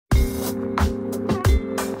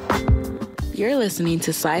You're listening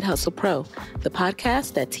to Side Hustle Pro, the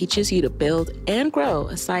podcast that teaches you to build and grow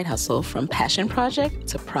a side hustle from passion project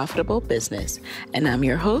to profitable business. And I'm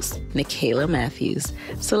your host, Nikayla Matthews.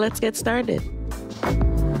 So let's get started.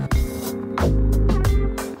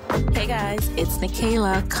 Hey guys, it's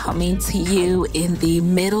Nikayla coming to you in the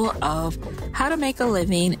middle of How to Make a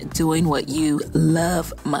Living Doing What You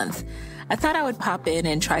Love month. I thought I would pop in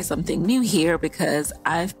and try something new here because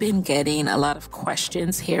I've been getting a lot of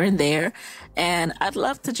questions here and there, and I'd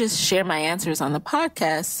love to just share my answers on the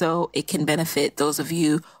podcast so it can benefit those of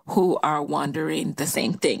you who are wondering the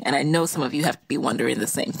same thing. And I know some of you have to be wondering the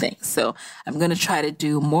same thing. So I'm going to try to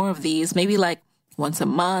do more of these, maybe like once a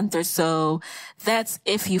month or so. That's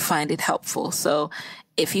if you find it helpful. So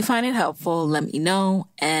if you find it helpful, let me know.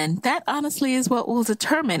 And that honestly is what will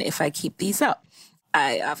determine if I keep these up.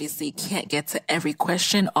 I obviously can't get to every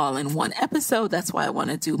question all in one episode. That's why I want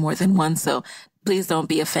to do more than one. So please don't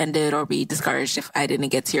be offended or be discouraged if I didn't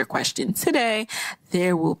get to your question today.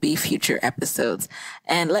 There will be future episodes.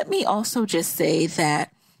 And let me also just say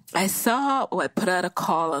that I put out a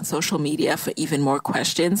call on social media for even more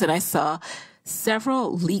questions, and I saw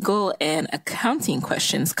several legal and accounting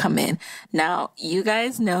questions come in. Now, you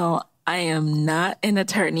guys know I am not an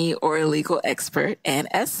attorney or a legal expert, and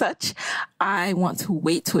as such, I want to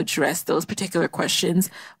wait to address those particular questions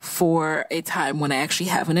for a time when I actually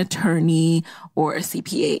have an attorney or a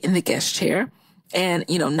CPA in the guest chair. And,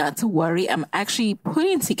 not to worry, I'm actually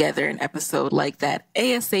putting together an episode like that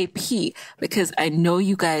ASAP because I know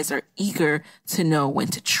you guys are eager to know when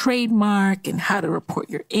to trademark and how to report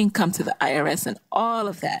your income to the IRS and all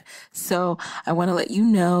of that. So I want to let you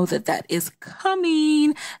know that that is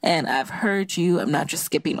coming, and I've heard you. I'm not just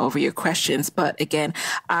skipping over your questions, but again,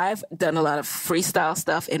 I've done a lot of freestyle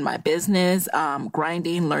stuff in my business,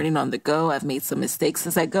 grinding, learning on the go. I've made some mistakes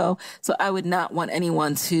as I go. So I would not want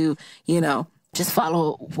anyone to, just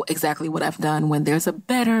follow exactly what I've done when there's a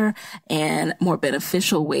better and more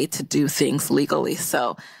beneficial way to do things legally.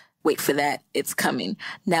 So wait for that. It's coming.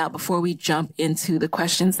 Now, before we jump into the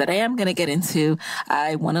questions that I am going to get into,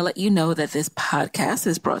 I want to let you know that this podcast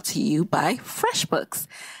is brought to you by Freshbooks.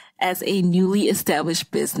 As a newly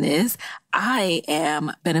established business, I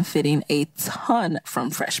am benefiting a ton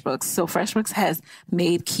from Freshbooks. So Freshbooks has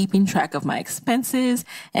made keeping track of my expenses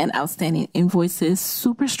and outstanding invoices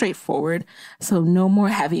super straightforward. So no more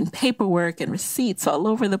having paperwork and receipts all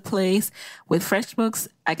over the place. With Freshbooks,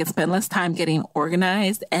 I can spend less time getting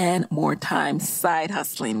organized and more time side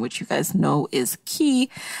hustling, which you guys know is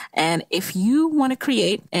key. And if you want to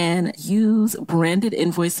create and use branded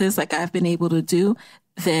invoices like I've been able to do,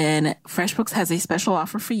 then FreshBooks has a special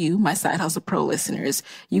offer for you, my Side Hustle Pro listeners.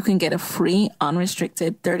 You can get a free,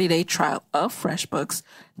 unrestricted 30-day trial of FreshBooks.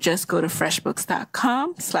 Just go to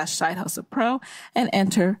freshbooks.com/sidehustlepro and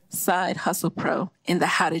enter Side Hustle Pro in the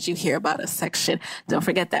How Did You Hear About Us section. Don't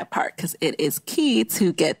forget that part because it is key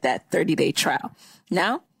to get that 30-day trial.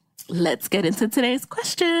 Now, let's get into today's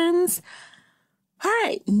questions. All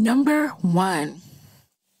right, number one.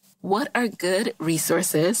 What are good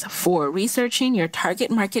resources for researching your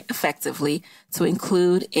target market effectively to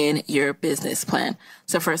include in your business plan?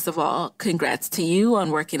 So first of all, congrats to you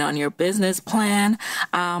on working on your business plan.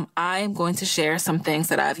 I am going to share some things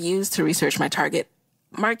that I've used to research my target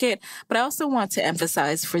market, but I also want to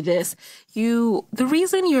emphasize for this, the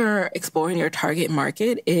reason you're exploring your target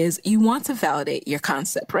market is you want to validate your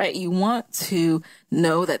concept, right? You want to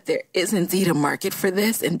know that there is indeed a market for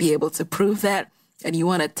this and be able to prove that. And you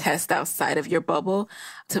want to test outside of your bubble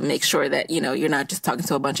to make sure that, you're not just talking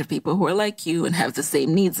to a bunch of people who are like you and have the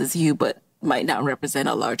same needs as you, but might not represent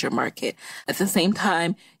a larger market. At the same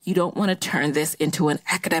time, you don't want to turn this into an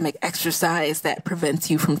academic exercise that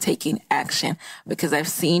prevents you from taking action, because I've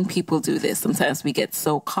seen people do this. Sometimes we get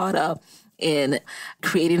so caught up in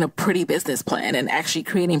creating a pretty business plan and actually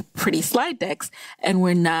creating pretty slide decks, and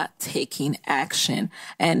we're not taking action.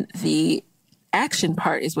 And the action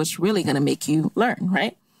part is what's really going to make you learn,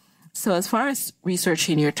 right? So as far as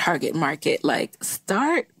researching your target market,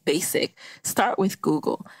 start basic. Start with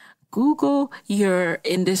Google. Google your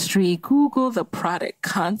industry, Google the product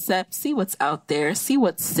concept, see what's out there, see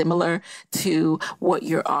what's similar to what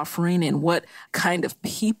you're offering and what kind of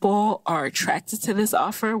people are attracted to this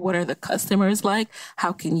offer. What are the customers like?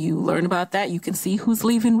 How can you learn about that? You can see who's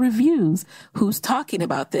leaving reviews, who's talking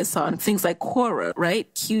about this on things like Quora, right?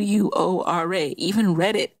 Quora, even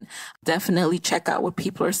Reddit. Definitely check out what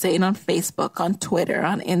people are saying on Facebook, on Twitter,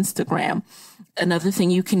 on Instagram. Another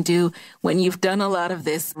thing you can do when you've done a lot of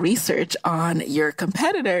this research on your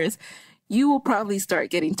competitors, you will probably start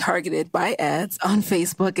getting targeted by ads on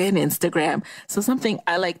Facebook and Instagram. So something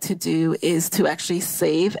I like to do is to actually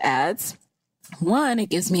save ads One, it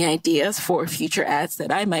gives me ideas for future ads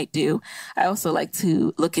that I might do. I also like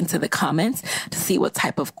to look into the comments to see what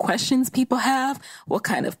type of questions people have, what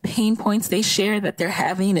kind of pain points they share that they're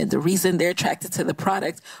having, and the reason they're attracted to the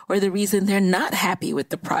product or the reason they're not happy with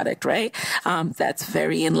the product, right? That's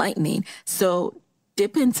very enlightening. So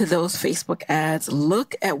dip into those Facebook ads,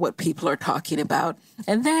 look at what people are talking about,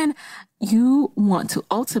 and then you want to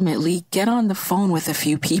ultimately get on the phone with a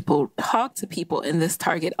few people, talk to people in this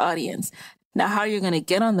target audience. Now, how you're going to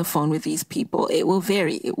get on the phone with these people, it will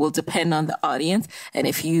vary. It will depend on the audience. And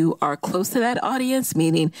if you are close to that audience,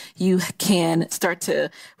 meaning you can start to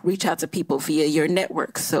reach out to people via your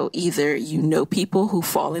network. So either you know people who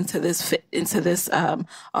fall into this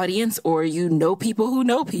audience, or you know people who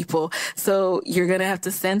know people. So you're going to have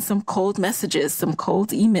to send some cold messages, some cold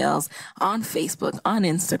emails on Facebook, on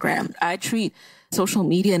Instagram. I treat social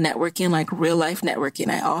media networking like real life networking.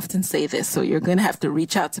 I often say this. So you're going to have to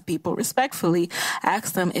reach out to people respectfully,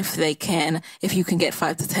 ask them if you can get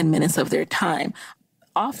 5 to 10 minutes of their time.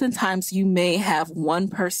 Oftentimes you may have one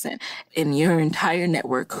person in your entire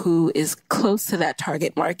network who is close to that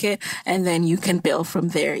target market, and then you can build from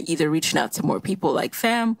there, either reaching out to more people like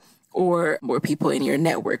them or more people in your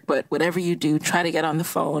network. But whatever you do, try to get on the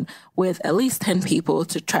phone with at least 10 people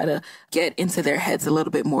to try to get into their heads a little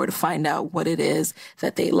bit more, to find out what it is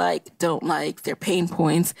that they like, don't like, their pain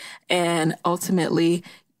points. And ultimately,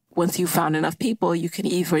 once you've found enough people, you can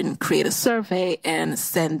even create a survey and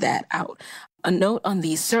send that out. A note on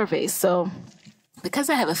these surveys. So because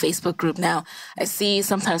I have a Facebook group now, I see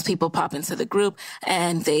sometimes people pop into the group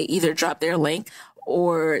and they either drop their link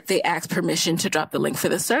or they ask permission to drop the link for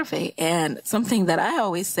the survey. And something that I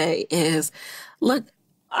always say is, look,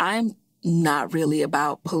 I'm not really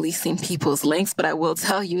about policing people's links, but I will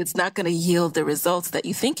tell you it's not going to yield the results that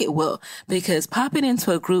you think it will, because popping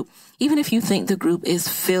into a group, even if you think the group is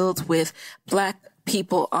filled with Black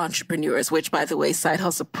people entrepreneurs, which, by the way, Side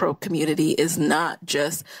Hustle Pro community is not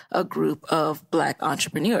just a group of Black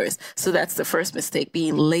entrepreneurs. So that's the first mistake,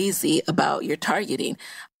 being lazy about your targeting.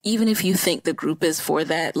 Even if you think the group is for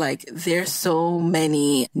that, like, there's so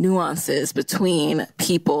many nuances between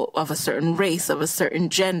people of a certain race, of a certain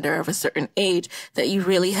gender, of a certain age, that you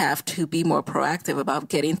really have to be more proactive about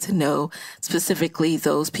getting to know specifically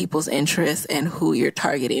those people's interests and who you're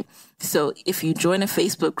targeting. So if you join a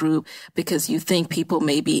Facebook group because you think people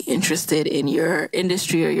may be interested in your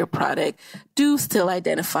industry or your product, do still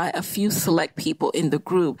identify a few select people in the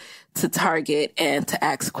group to target and to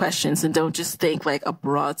ask questions. And don't just think like a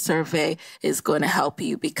broad survey is going to help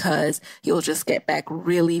you, because you'll just get back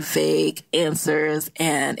really vague answers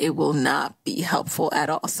and it will not be helpful at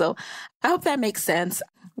all. So I hope that makes sense.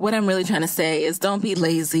 What I'm really trying to say is don't be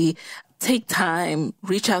lazy. Take time,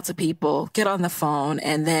 reach out to people, get on the phone,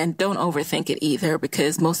 and then don't overthink it either,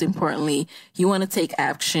 because most importantly, you want to take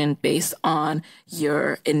action based on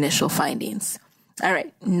your initial findings. All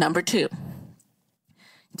right, number 2.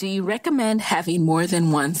 Do you recommend having more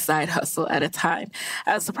than one side hustle at a time?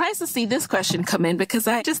 I was surprised to see this question come in because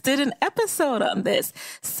I just did an episode on this.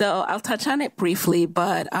 So I'll touch on it briefly,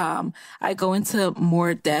 but I go into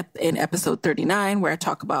more depth in episode 39, where I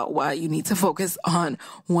talk about why you need to focus on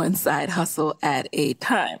one side hustle at a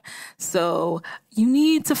time. So you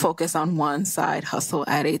need to focus on one side hustle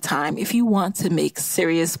at a time if you want to make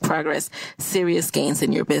serious progress, serious gains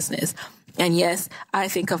in your business. And yes, I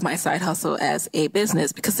think of my side hustle as a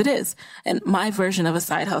business, because it is. And my version of a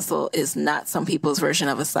side hustle is not some people's version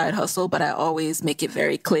of a side hustle, but I always make it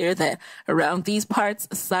very clear that around these parts,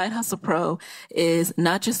 Side Hustle Pro is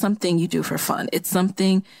not just something you do for fun. It's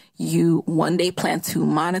something you one day plan to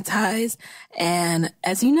monetize. And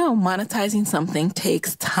as you know, monetizing something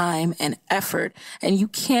takes time and effort, and you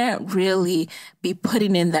can't really be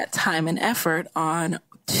putting in that time and effort on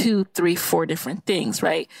 2, 3, 4 different things,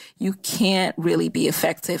 right? You can't really be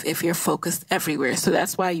effective if you're focused everywhere. So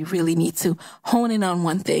that's why you really need to hone in on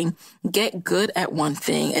one thing, get good at one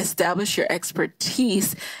thing, establish your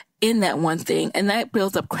expertise in that one thing, and that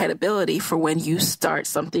builds up credibility for when you start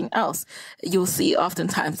something else. You'll see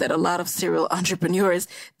oftentimes that a lot of serial entrepreneurs,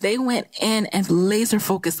 they went in and laser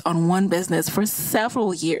focused on one business for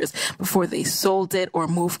several years before they sold it or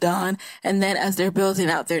moved on. And then as they're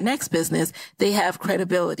building out their next business, they have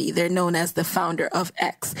credibility. They're known as the founder of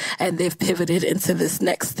X, and they've pivoted into this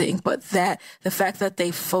next thing. But the fact that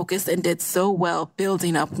they focused and did so well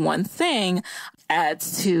building up one thing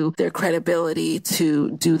adds to their credibility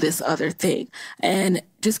to do this other thing. And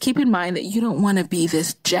just keep in mind that you don't want to be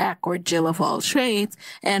this Jack or Jill of all trades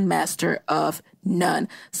and master of none.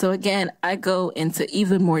 So again, I go into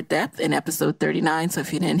even more depth in episode 39. So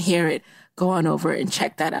if you didn't hear it, go on over and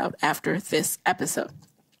check that out after this episode.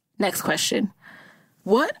 Next question.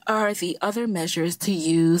 What are the other measures to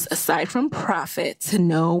use aside from profit to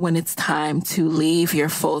know when it's time to leave your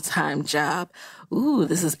full-time job? Ooh,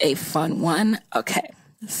 this is a fun one. Okay.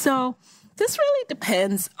 So this really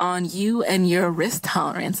depends on you and your risk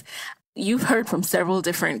tolerance. You've heard from several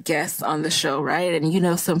different guests on the show, right?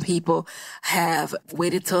 And some people have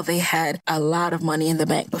waited till they had a lot of money in the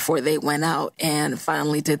bank before they went out and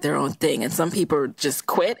finally did their own thing. And some people just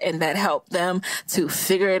quit, and that helped them to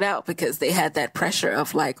figure it out because they had that pressure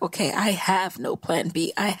of like, okay, I have no plan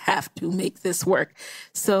B. I have to make this work.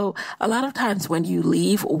 So a lot of times when you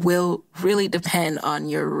leave will really depend on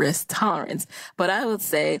your risk tolerance. But I would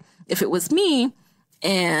say if it was me,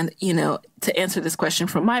 and, to answer this question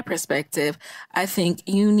from my perspective, I think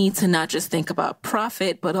you need to not just think about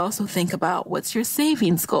profit, but also think about what's your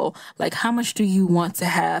savings goal? Like, how much do you want to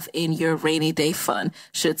have in your rainy day fund?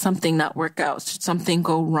 Should something not work out? Should something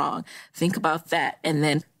go wrong? Think about that. And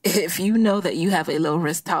then if you know that you have a low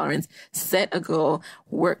risk tolerance, set a goal,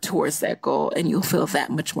 work towards that goal, and you'll feel that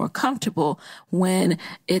much more comfortable when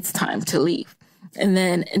it's time to leave. And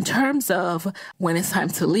then in terms of when it's time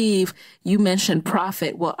to leave, you mentioned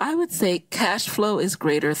profit. Well, I would say cash flow is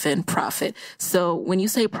greater than profit. So when you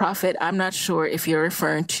say profit, I'm not sure if you're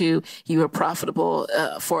referring to you were profitable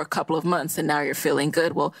for a couple of months and now you're feeling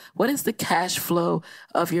good. Well, what is the cash flow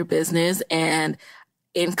of your business and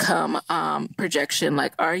income projection?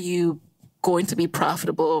 Like, are you going to be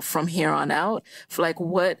profitable from here on out? For like,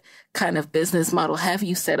 what kind of business model have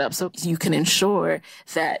you set up so you can ensure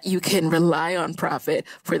that you can rely on profit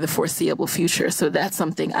for the foreseeable future? So that's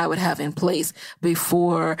something I would have in place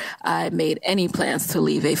before I made any plans to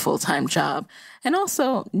leave a full-time job. And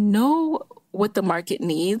also know what the market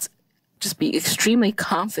needs. Just be extremely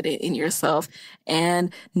confident in yourself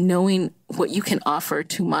and knowing what you can offer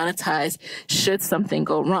to monetize should something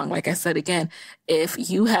go wrong. Like I said, again,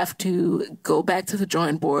 if you have to go back to the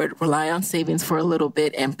drawing board, rely on savings for a little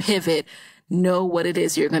bit and pivot, know what it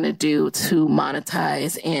is you're going to do to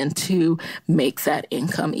monetize and to make that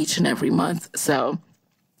income each and every month. So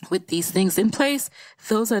with these things in place,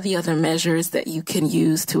 those are the other measures that you can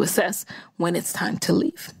use to assess when it's time to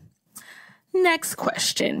leave. Next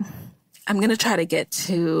question. I'm going to try to get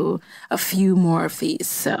to a few more of these,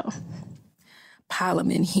 so pile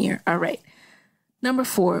them in here. All right. Number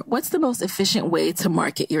 4, what's the most efficient way to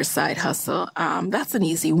market your side hustle? That's an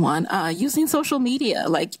easy one. Using social media.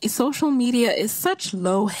 Like, social media is such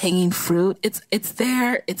low-hanging fruit. It's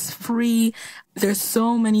there. It's free. There's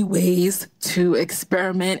so many ways to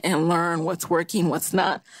experiment and learn what's working, what's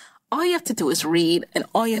not. All you have to do is read, and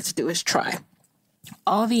all you have to do is try.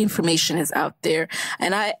 All the information is out there.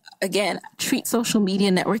 And I, again, treat social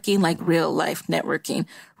media networking like real life networking.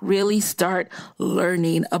 Really start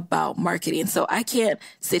learning about marketing. So I can't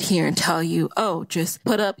sit here and tell you, oh, just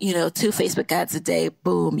put up, 2 Facebook ads a day.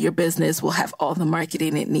 Boom, your business will have all the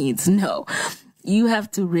marketing it needs. No, you have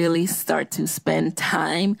to really start to spend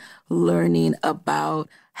time learning about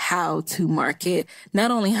how to market,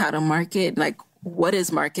 not only how to market, like, what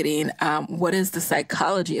is marketing? What is the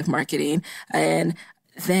psychology of marketing? And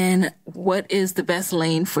then what is the best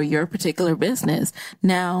lane for your particular business?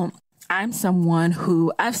 Now, I'm someone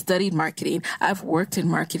who I've studied marketing. I've worked in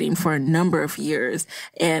marketing for a number of years,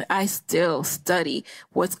 and I still study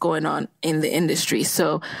what's going on in the industry.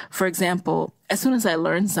 So, for example, as soon as I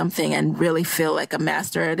learn something and really feel like a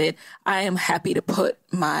master at it, I am happy to put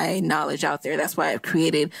my knowledge out there. That's why I've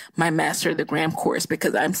created my Master of the Gram course,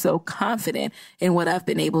 because I'm so confident in what I've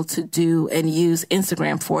been able to do and use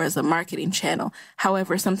Instagram for as a marketing channel.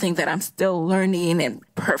 However, something that I'm still learning and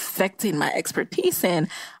perfecting my expertise in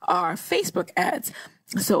are Facebook ads.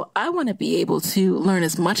 So I want to be able to learn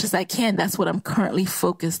as much as I can. That's what I'm currently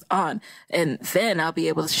focused on. And then I'll be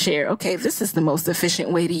able to share, okay, this is the most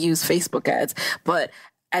efficient way to use Facebook ads. But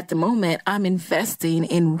at the moment, I'm investing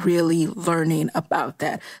in really learning about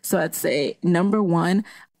that. So I'd say, number 1,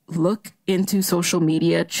 look into social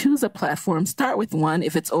media, choose a platform, start with one.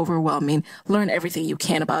 If it's overwhelming, learn everything you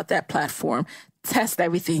can about that platform. Test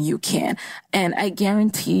everything you can. And I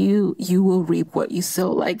guarantee you, you will reap what you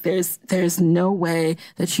sow. Like, there's no way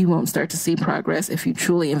that you won't start to see progress if you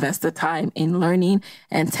truly invest the time in learning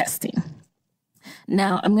and testing.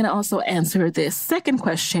 Now, I'm going to also answer this second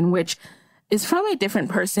question, which is from a different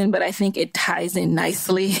person, but I think it ties in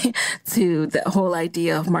nicely to the whole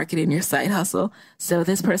idea of marketing your side hustle. So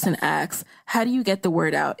this person asks, how do you get the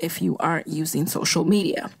word out if you aren't using social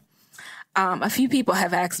media? A few people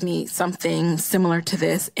have asked me something similar to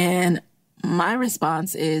this, and my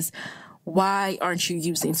response is, why aren't you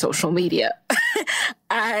using social media?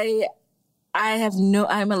 I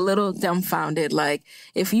I'm a little dumbfounded. Like,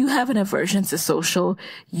 if you have an aversion to social,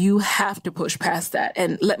 you have to push past that.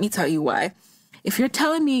 And let me tell you why. If you're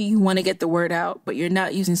telling me you want to get the word out, but you're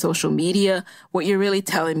not using social media, what you're really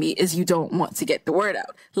telling me is you don't want to get the word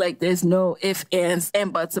out. Like, there's no ifs, ands,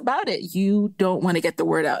 and buts about it. You don't want to get the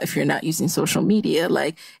word out if you're not using social media.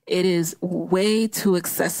 Like, it is way too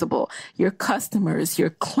accessible. Your customers, your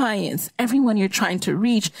clients, everyone you're trying to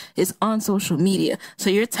reach is on social media. So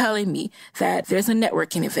you're telling me that there's a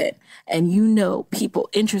networking event and you know people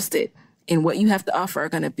interested in what you have to offer are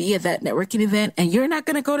going to be at that networking event, and you're not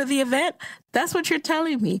going to go to the event? That's what you're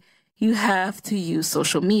telling me. You have to use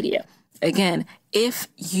social media. Again, if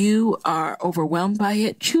you are overwhelmed by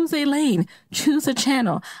it, choose a lane, choose a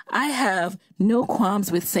channel. I have no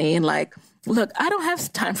qualms with saying, like, look, I don't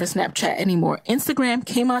have time for Snapchat anymore. Instagram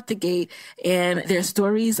came out the gate and their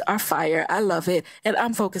stories are fire. I love it. And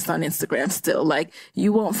I'm focused on Instagram still. Like,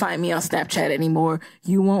 you won't find me on Snapchat anymore.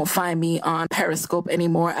 You won't find me on Periscope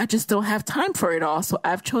anymore. I just don't have time for it all. So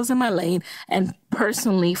I've chosen my lane. And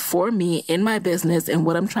personally, for me, in my business and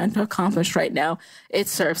what I'm trying to accomplish right now, it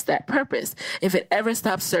serves that purpose. If it ever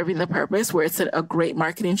stops serving the purpose where it's a great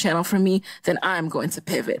marketing channel for me, then I'm going to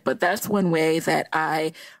pivot. But that's one way that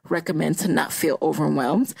I recommend to not feel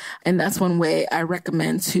overwhelmed. And that's one way I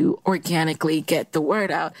recommend to organically get the word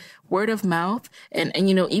out. Word of mouth. And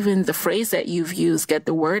even the phrase that you've used, get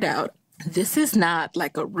the word out. This is not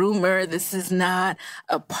like a rumor. This is not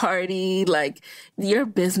a party. Like, your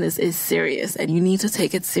business is serious and you need to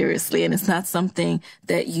take it seriously. And it's not something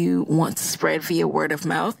that you want to spread via word of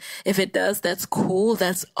mouth. If it does, that's cool.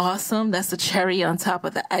 That's awesome. That's the cherry on top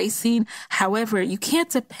of the icing. However, you can't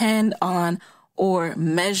depend on or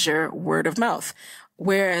measure word of mouth.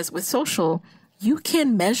 Whereas with social, you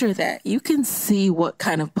can measure that. You can see what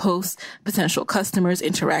kind of posts potential customers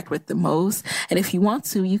interact with the most. And if you want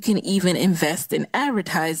to, you can even invest in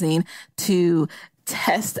advertising to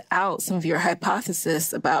test out some of your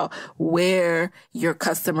hypothesis about where your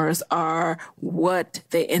customers are, what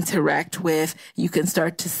they interact with. You can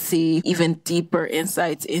start to see even deeper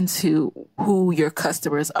insights into who your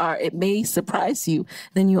customers are. It may surprise you.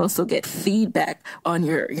 Then you also get feedback on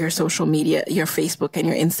your social media, your Facebook and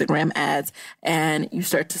your Instagram ads, and you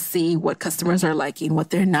start to see what customers are liking,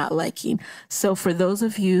 what they're not liking. So for those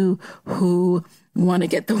of you who want to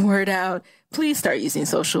get the word out, please start using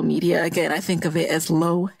social media. Again, I think of it as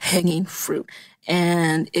low-hanging fruit.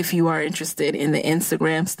 And if you are interested in the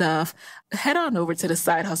Instagram stuff, head on over to the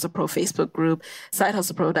Side Hustle Pro Facebook group,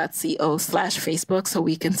 sidehustlepro.co/Facebook, so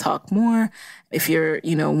we can talk more. If you're,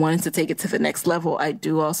 wanting to take it to the next level, I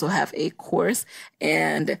do also have a course.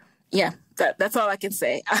 And yeah, that's all I can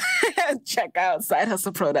say. Check out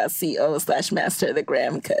sidehustlepro.co/master the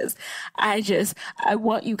gram, because I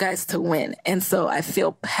want you guys to win. And so I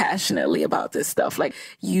feel passionately about this stuff. Like,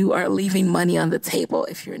 you are leaving money on the table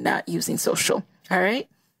if you're not using social. All right.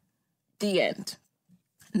 The end.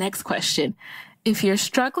 Next question. If you're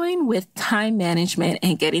struggling with time management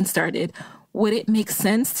and getting started, would it make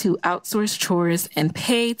sense to outsource chores and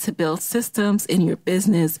pay to build systems in your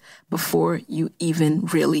business before you even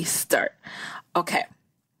really start? Okay,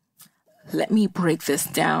 let me break this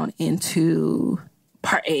down into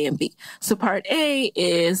part A and B. So part A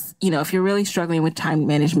is, if you're really struggling with time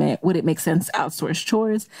management, would it make sense to outsource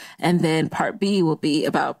chores? And then part B will be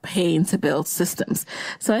about paying to build systems.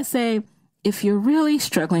 So I say, if you're really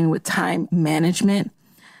struggling with time management,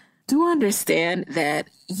 do understand that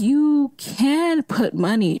you can put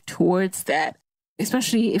money towards that,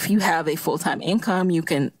 especially if you have a full-time income. You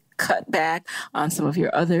can cut back on some of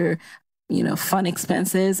your other, fun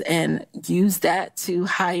expenses and use that to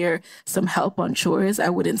hire some help on chores. I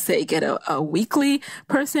wouldn't say get a weekly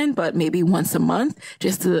person, but maybe once a month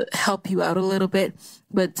just to help you out a little bit.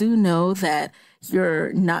 But do know that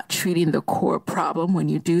you're not treating the core problem when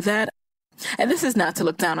you do that. And this is not to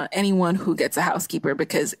look down on anyone who gets a housekeeper,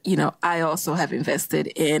 because, I also have invested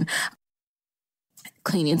in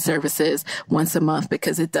cleaning services once a month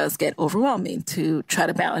because it does get overwhelming to try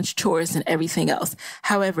to balance chores and everything else.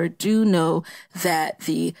 However, do know that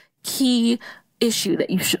the key issue that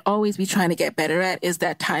you should always be trying to get better at is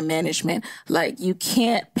that time management. Like, you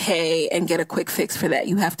can't pay and get a quick fix for that.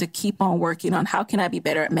 You have to keep on working on, how can I be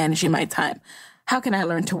better at managing my time? How can I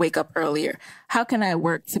learn to wake up earlier? How can I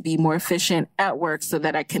work to be more efficient at work so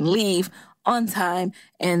that I can leave on time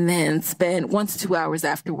and then spend 1 to 2 hours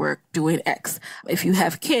after work doing X? If you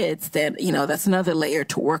have kids, then, that's another layer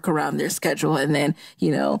to work around their schedule and then,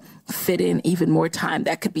 fit in even more time.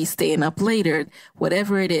 That could be staying up later.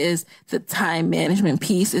 Whatever it is, the time management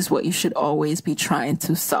piece is what you should always be trying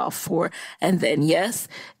to solve for. And then, yes,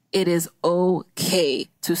 it is okay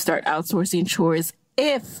to start outsourcing chores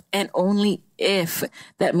if and only if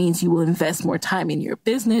that means you will invest more time in your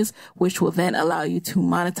business, which will then allow you to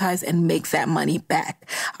monetize and make that money back.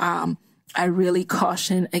 I really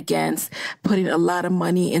caution against putting a lot of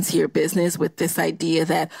money into your business with this idea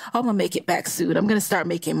that, oh, I'm going to make it back soon. I'm going to start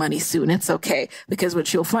making money soon. It's okay. Because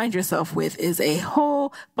what you'll find yourself with is a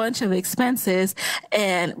whole bunch of expenses.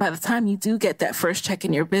 And by the time you do get that first check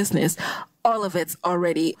in your business, all of it's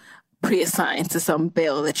already pre-assigned to some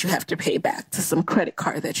bill that you have to pay back, to some credit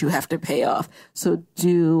card that you have to pay off. So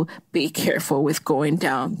do be careful with going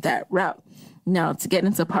down that route. Now, to get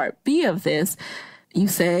into part B of this, you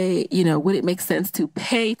say, would it make sense to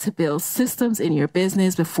pay to build systems in your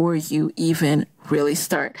business before you even really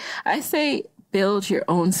start? I say build your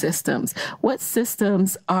own systems. What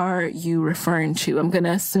systems are you referring to? I'm going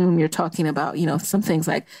to assume you're talking about, some things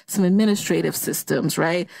like some administrative systems,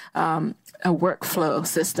 right? A workflow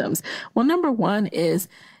systems. Well, number one is,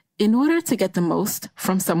 in order to get the most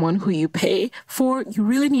from someone who you pay for, you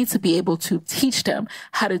really need to be able to teach them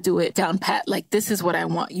how to do it down pat. Like, this is what I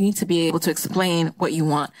want. You need to be able to explain what you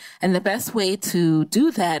want. And the best way to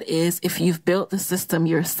do that is if you've built the system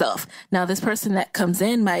yourself. Now, this person that comes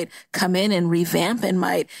in might come in and revamp and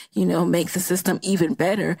might, make the system even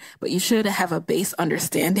better, but you should have a base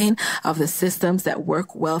understanding of the systems that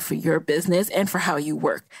work well for your business and for how you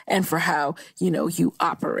work and for how, you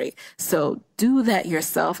operate. So do that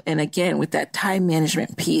yourself. And again, with that time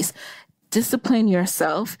management piece, discipline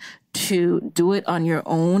yourself to do it on your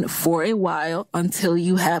own for a while until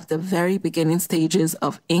you have the very beginning stages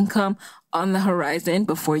of income on the horizon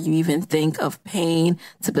before you even think of paying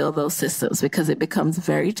to build those systems, because it becomes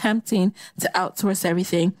very tempting to outsource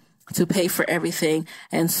everything, to pay for everything.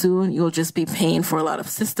 And soon you'll just be paying for a lot of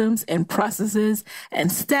systems and processes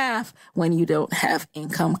and staff when you don't have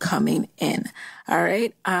income coming in. All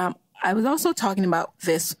right. I was also talking about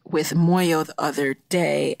this with Moyo the other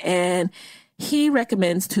day, and he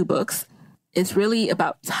recommends 2 books. It's really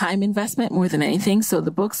about time investment more than anything. So the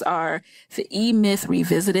books are The E-Myth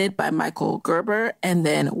Revisited by Michael Gerber, and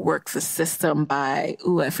then Work the System by,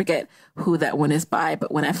 I forget who that one is by,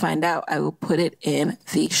 but when I find out, I will put it in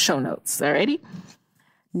the show notes. Alrighty.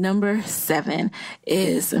 Number 7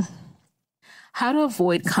 is how to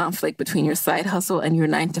avoid conflict between your side hustle and your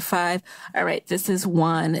 9-to-5. All right. This is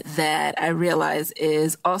one that I realize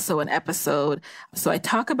is also an episode. So I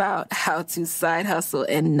talk about how to side hustle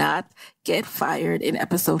and not get fired in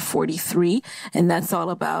episode 43. And that's all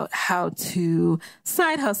about how to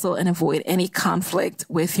side hustle and avoid any conflict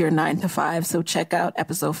with your 9-to-5. So check out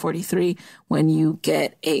episode 43 when you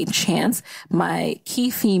get a chance. My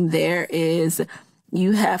key theme there is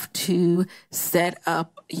you have to set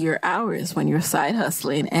up your hours when you're side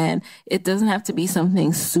hustling, and it doesn't have to be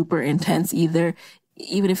something super intense either.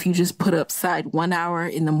 Even if you just put up side 1 hour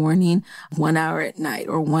in the morning, 1 hour at night,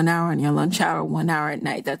 or 1 hour in your lunch hour, 1 hour at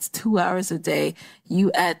night, that's 2 hours a day. You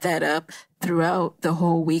add that up throughout the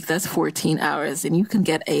whole week. That's 14 hours, and you can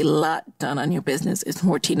get a lot done on your business. It's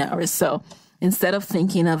 14 hours. So instead of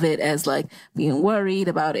thinking of it as like being worried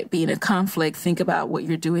about it being a conflict, think about what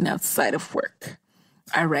you're doing outside of work.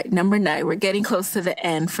 All right. Number 9, we're getting close to the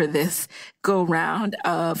end for this go round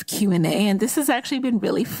of Q&A. And this has actually been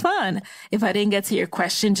really fun. If I didn't get to your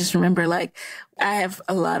question, just remember, I have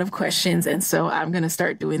a lot of questions. And so I'm going to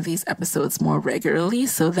start doing these episodes more regularly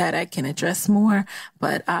so that I can address more.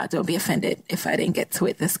 But don't be offended if I didn't get to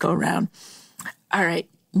it this go round. All right.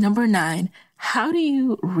 Number 9, how do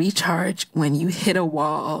you recharge when you hit a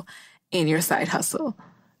wall in your side hustle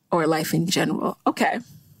or life in general? Okay.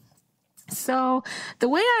 So the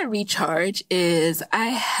way I recharge is I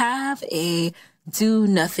have a do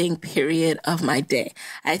nothing period of my day.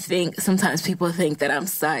 I think sometimes people think that I'm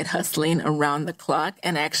side hustling around the clock,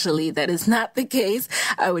 and actually that is not the case.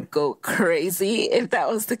 I would go crazy if that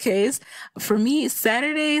was the case. For me,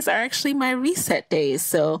 Saturdays are actually my reset days.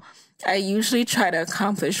 So I usually try to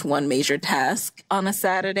accomplish one major task on a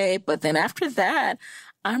Saturday, but then after that,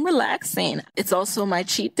 I'm relaxing. It's also my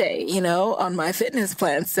cheat day, on my fitness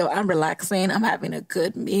plan. So I'm relaxing. I'm having a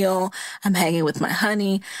good meal. I'm hanging with my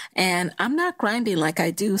honey, and I'm not grinding like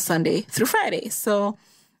I do Sunday through Friday. So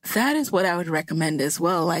that is what I would recommend as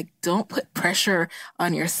well. Don't put pressure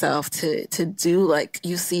on yourself to do like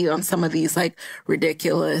you see on some of these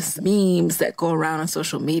ridiculous memes that go around on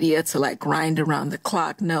social media to grind around the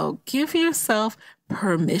clock. No, give yourself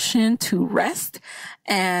permission to rest,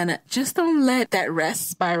 and just don't let that rest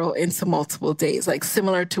spiral into multiple days, like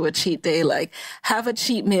similar to a cheat day. Like, have a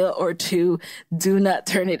cheat meal or two. Do not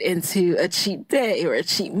turn it into a cheat day or a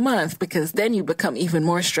cheat month, because then you become even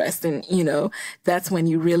more stressed. And, that's when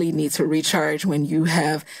you really need to recharge, when you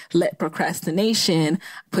have let procrastination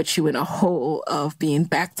put you in a hole of being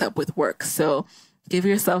backed up with work. So give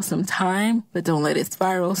yourself some time, but don't let it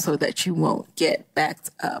spiral so that you won't get backed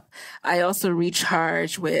up. I also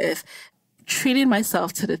recharge with treating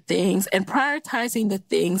myself to the things and prioritizing the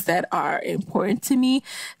things that are important to me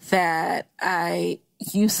that I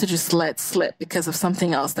used to just let slip because of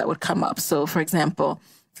something else that would come up. So, for example,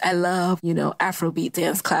 I love, Afrobeat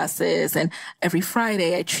dance classes, and every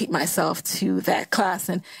Friday I treat myself to that class.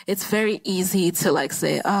 And it's very easy to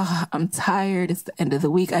say, oh, I'm tired. It's the end of the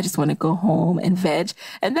week. I just want to go home and veg.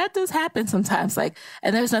 And that does happen sometimes. And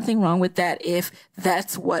there's nothing wrong with that if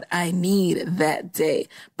that's what I need that day.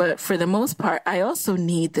 But for the most part, I also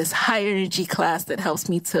need this high energy class that helps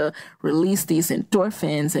me to release these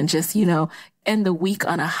endorphins and just, end the week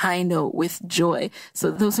on a high note with joy.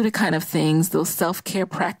 So those are the kind of things, those self-care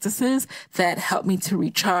practices that help me to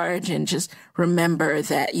recharge and just remember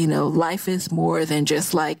that, life is more than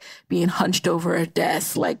just being hunched over a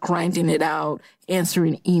desk, grinding it out,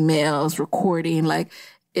 answering emails, recording.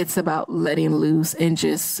 It's about letting loose and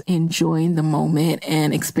just enjoying the moment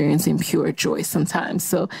and experiencing pure joy sometimes.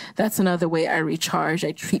 So that's another way I recharge.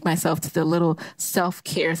 I treat myself to the little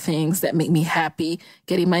self-care things that make me happy,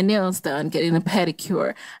 getting my nails done, getting a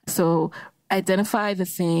pedicure. So identify the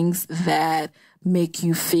things that make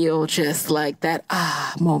you feel just that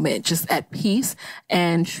moment, just at peace,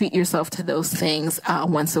 and treat yourself to those things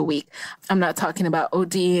once a week. I'm not talking about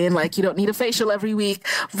ODing, you don't need a facial every week,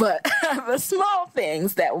 but the small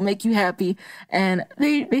things that will make you happy, and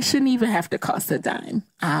they shouldn't even have to cost a dime.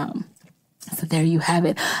 So there you have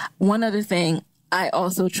it. One other thing, I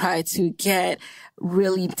also try to get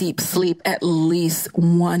really deep sleep at least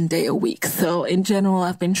one day a week. So in general,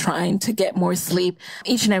 I've been trying to get more sleep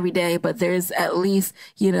each and every day, but there's at least,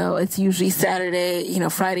 it's usually Saturday,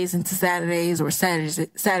 Fridays into Saturdays, or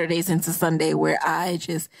Saturdays into Sunday, where I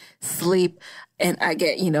just sleep and I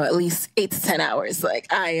get, at least 8 to 10 hours.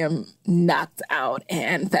 I am knocked out,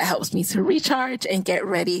 and that helps me to recharge and get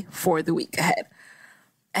ready for the week ahead.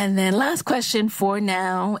 And then last question for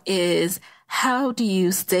now is, how do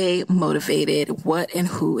you stay motivated? What and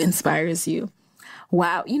who inspires you?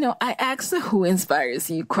 Wow. I ask the who inspires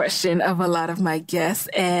you question of a lot of my guests,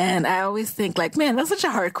 and I always think man, that's such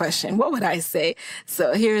a hard question. What would I say?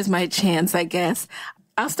 So here's my chance, I guess.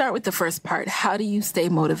 I'll start with the first part. How do you stay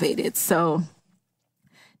motivated? So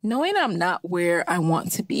knowing I'm not where I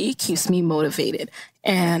want to be keeps me motivated.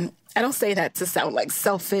 And I don't say that to sound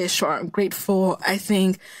selfish or ungrateful. I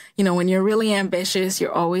think, when you're really ambitious,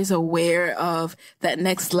 you're always aware of that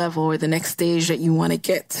next level or the next stage that you want to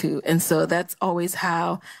get to. And so that's always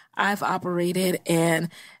how I've operated. And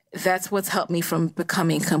that's what's helped me from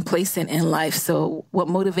becoming complacent in life. So what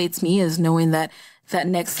motivates me is knowing that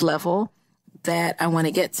next level that I want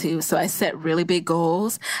to get to. So I set really big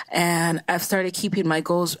goals, and I've started keeping my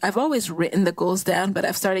goals. I've always written the goals down, but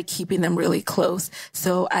I've started keeping them really close.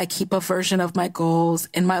 So I keep a version of my goals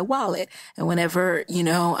in my wallet. And whenever,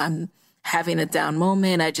 I'm having a down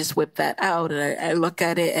moment, I just whip that out and I look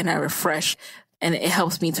at it and I refresh. And it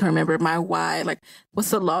helps me to remember my why,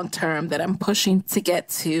 what's the long term that I'm pushing to get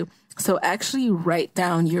to. So actually write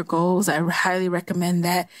down your goals. I highly recommend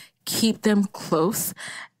that. Keep them close.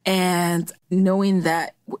 And knowing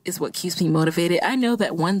that is what keeps me motivated. I know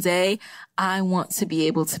that one day I want to be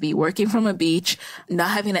able to be working from a beach, not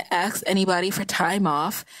having to ask anybody for time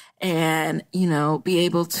off, and, be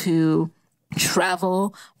able to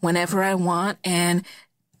travel whenever I want. And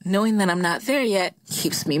knowing that I'm not there yet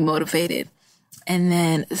keeps me motivated. And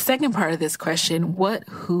then the second part of this question,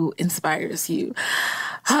 who inspires you?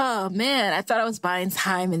 Oh man, I thought I was buying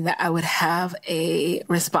time and that I would have a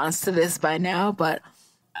response to this by now, but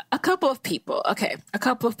a couple of people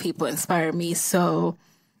inspire me. So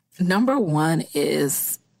number one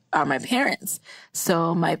are my parents.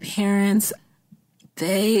 So my parents,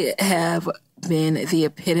 they have been the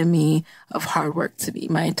epitome of hard work to me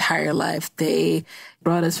my entire life. They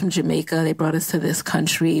brought us from Jamaica. They brought us to this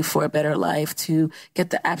country for a better life, to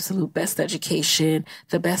get the absolute best education,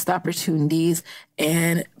 the best opportunities,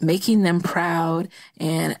 and making them proud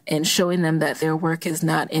and showing them that their work is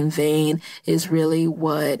not in vain is really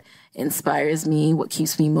what inspires me, what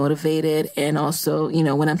keeps me motivated. And also,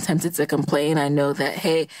 when I'm tempted to complain, I know that,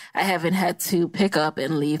 hey, I haven't had to pick up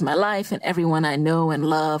and leave my life and everyone I know and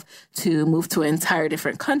love to move to an entire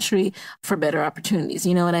different country for better opportunities.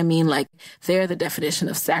 You know what I mean? Like, they're the definition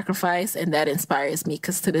of sacrifice, and that inspires me,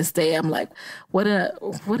 because to this day, I'm like, what a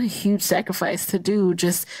huge sacrifice to do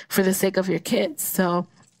just for the sake of your kids. So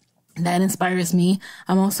that inspires me.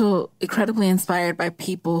 I'm also incredibly inspired by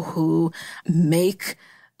people who make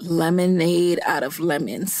lemonade out of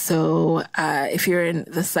lemons. So if you're in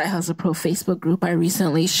the Side Hustle Pro Facebook group, I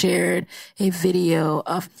recently shared a video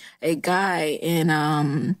of a guy in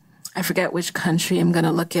I forget which country, I'm going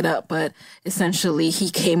to look it up, but essentially he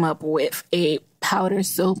came up with a powder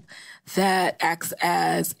soap that acts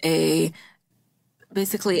as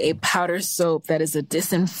basically a powder soap that is a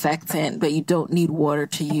disinfectant, but you don't need water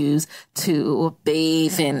to use to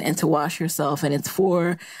bathe and to wash yourself. And it's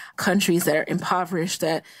for countries that are impoverished,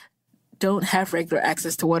 that don't have regular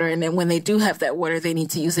access to water. And then when they do have that water, they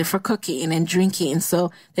need to use it for cooking and drinking. So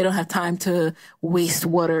they don't have time to waste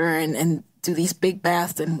water and do these big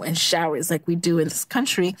baths and showers like we do in this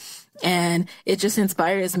country. And it just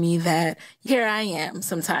inspires me that here I am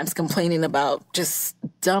sometimes complaining about just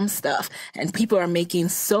dumb stuff, and people are making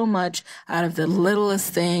so much out of the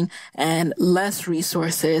littlest thing and less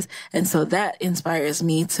resources. And so that inspires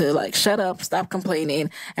me to like, shut up, stop complaining,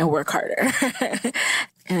 and work harder.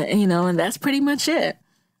 and that's pretty much it.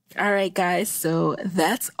 All right, guys. So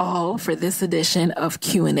that's all for this edition of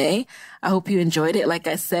Q&A. I hope you enjoyed it. Like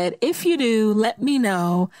I said, if you do, let me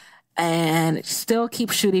know, and still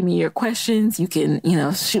keep shooting me your questions. You can,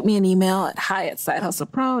 shoot me an email at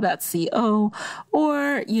hi@sidehustlepro.co,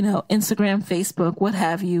 or, Instagram, Facebook, what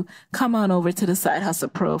have you. Come on over to the Side Hustle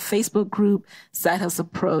Pro Facebook group,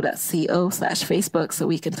 sidehustlepro.co/Facebook, so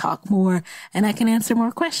we can talk more and I can answer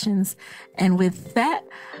more questions. And with that,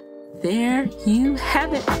 there you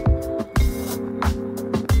have it.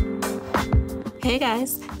 Hey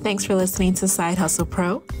guys, thanks for listening to Side Hustle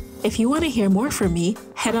Pro. If you want to hear more from me,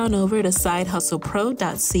 head on over to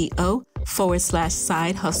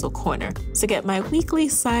sidehustlepro.co/Side Hustle Corner to get my weekly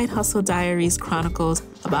Side Hustle Diaries chronicles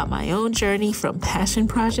about my own journey from passion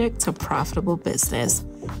project to profitable business.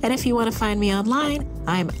 And if you want to find me online,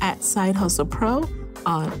 I'm at Side Hustle Pro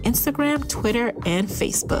on Instagram, Twitter, and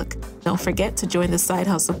Facebook. Don't forget to join the Side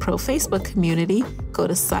Hustle Pro Facebook community. Go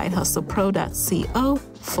to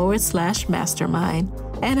sidehustlepro.co/mastermind.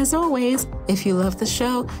 And as always, if you love the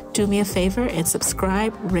show, do me a favor and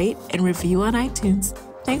subscribe, rate, and review on iTunes.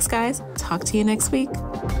 Thanks, guys. Talk to you next week.